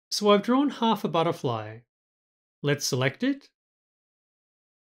So I've drawn half a butterfly. Let's select it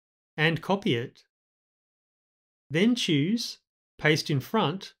and copy it. Then choose Paste in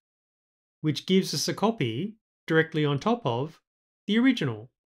Front, which gives us a copy directly on top of the original.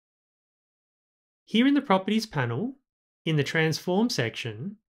 Here in the Properties panel, in the Transform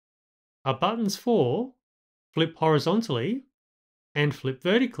section, are buttons for Flip horizontally and Flip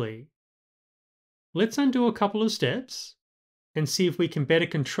vertically. Let's undo a couple of steps and see if we can better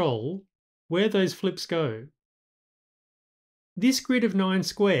control where those flips go. This grid of 9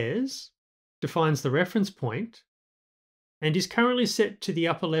 squares defines the reference point and is currently set to the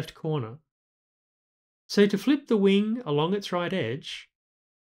upper left corner. So to flip the wing along its right edge,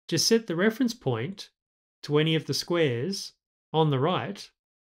 just set the reference point to any of the squares on the right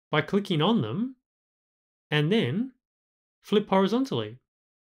by clicking on them and then flip horizontally.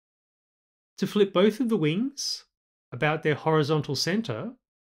 To flip both of the wings about their horizontal center,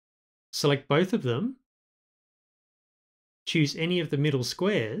 select both of them, choose any of the middle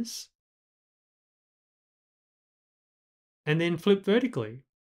squares, and then flip vertically.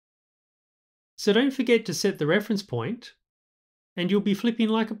 So don't forget to set the reference point, and you'll be flipping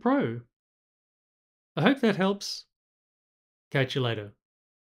like a pro. I hope that helps. Catch you later.